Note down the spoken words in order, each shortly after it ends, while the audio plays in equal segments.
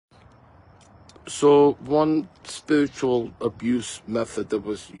So one spiritual abuse method that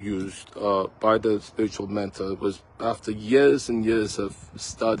was used by the spiritual mentor was, after years and years of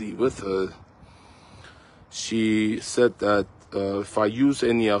study with her, she said that if I use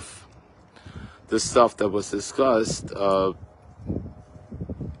any of the stuff that was discussed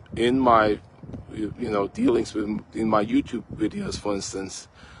in my, dealings with, in my YouTube videos, for instance,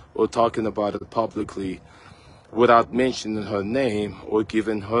 or talking about it publicly without mentioning her name or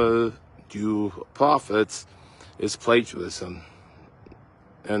giving her due profits, is plagiarism,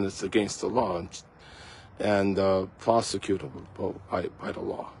 and it's against the law and prosecutable by the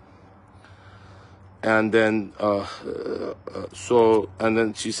law. And then, and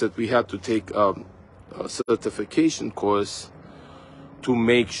then she said we had to take a certification course to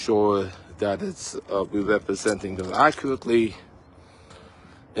make sure that it's we're representing them accurately.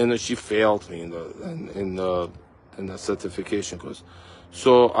 And then she failed me in the certification course.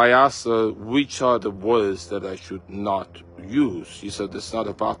 So I asked her which are the words that I should not use. She said it's not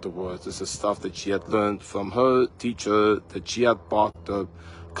about the words. This is stuff that she had learned from her teacher, that she had bought the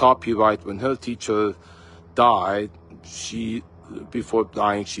copyright when her teacher died. Before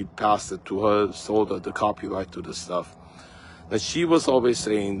dying, she passed it to her, sold her the copyright to the stuff. And she was always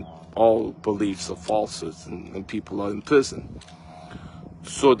saying all beliefs are falsehoods and people are in prison.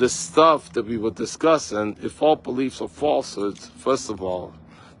 So the stuff that we were discussing, if all beliefs are falsehoods, first of all,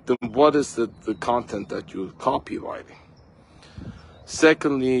 then what is the content that you're copywriting?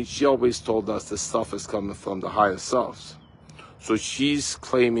 Secondly, she always told us the stuff is coming from the higher selves. So she's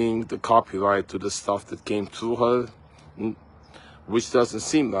claiming the copyright to the stuff that came through her, which doesn't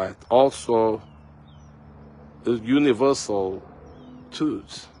seem right. Also, the universal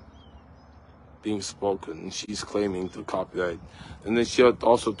truths being spoken, and she's claiming the copyright. And then she had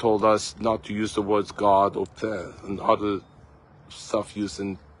also told us not to use the words God or prayer and other stuff used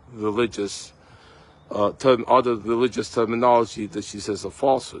in religious other religious terminology that she says are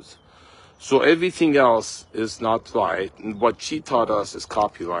falsehoods. So everything else is not right, and what she taught us is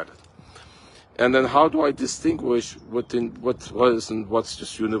copyrighted. And then how do I distinguish within what was and what's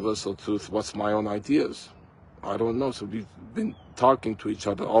just universal truth, what's my own ideas? I don't know. So we've been talking to each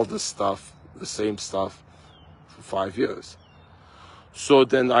other, all this stuff, the same stuff, for 5 years. So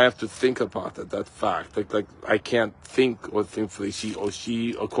then I have to think about it, that fact. Like I can't think or think for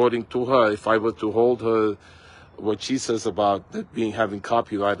she, according to her, if I were to hold her, what she says about it having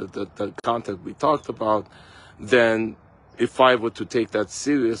copyrighted, the content we talked about, then if I were to take that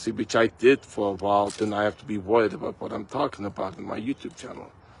seriously, which I did for a while, then I have to be worried about what I'm talking about in my YouTube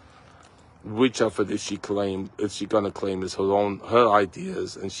channel. Which of it is she gonna claim is her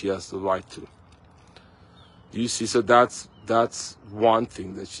ideas, and she has the right to? You see, so that's one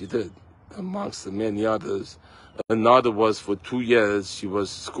thing that she did, amongst the many others. Another was, for 2 years, she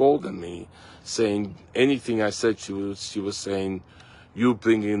was scolding me, saying anything I said, she was saying, you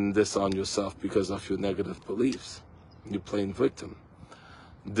bringing this on yourself because of your negative beliefs. You're playing victim.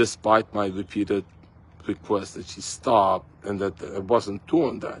 Despite my repeated request that she stop and that I wasn't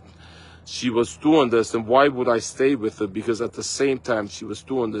doing that. She was doing this, and why would I stay with her? Because at the same time she was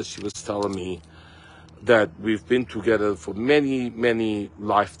doing this, she was telling me that we've been together for many, many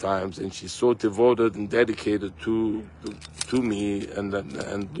lifetimes, and she's so devoted and dedicated to me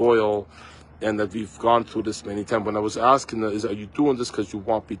and loyal, and that we've gone through this many times. When I was asking her, are you doing this because you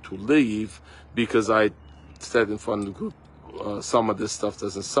want me to leave? Because I said in front of the group, some of this stuff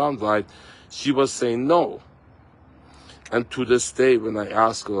doesn't sound right. She was saying no. And to this day, when I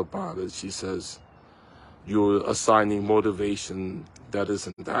ask her about it, she says, you're assigning motivation that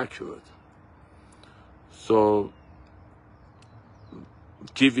isn't accurate. So,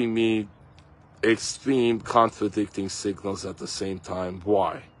 giving me extreme contradicting signals at the same time.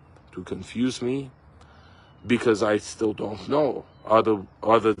 Why? To confuse me? Because I still don't know,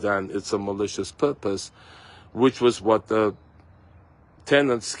 other than it's a malicious purpose, which was what the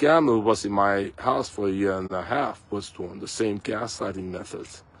tenant scammer who was in my house for 1.5 years was doing, the same gaslighting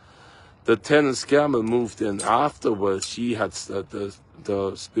methods. The tenant scammer moved in afterwards. She had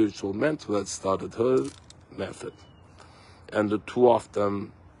the spiritual mentor had started her method, and the two of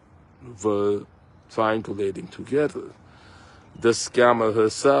them were triangulating together. The scammer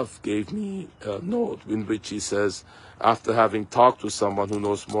herself gave me a note in which she says, after having talked to someone who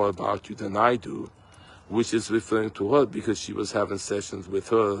knows more about you than I do, which is referring to her because she was having sessions with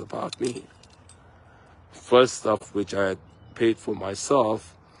her about me. First stuff which I had paid for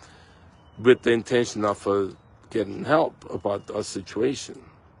myself with the intention of her getting help about our situation.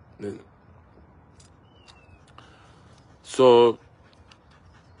 So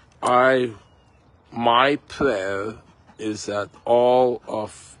my prayer is that all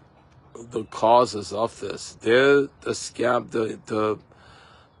of the causes of this. They're the scam,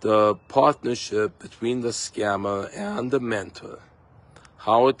 the partnership between the scammer and the mentor,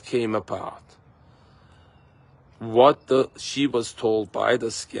 how it came about, what she was told by the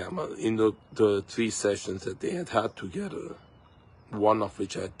scammer in the 3 sessions that they had together, one of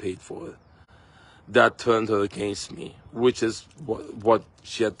which I had paid for, that turned her against me, which is what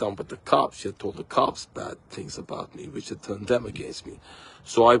she had done with the cops. She had told the cops bad things about me, which had turned them against me.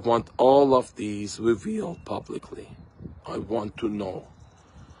 So I want all of these revealed publicly. I want to know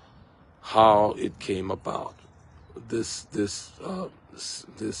how it came about. This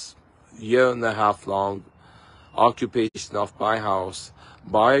 1.5 year long occupation of my house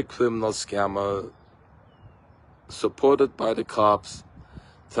by a criminal scammer, supported by the cops,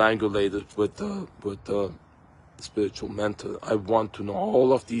 triangulated with the spiritual mentor. I want to know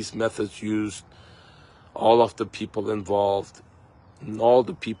all of these methods used, all of the people involved, and all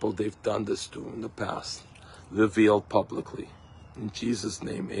the people they've done this to in the past, revealed publicly. In Jesus'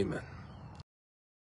 name, amen.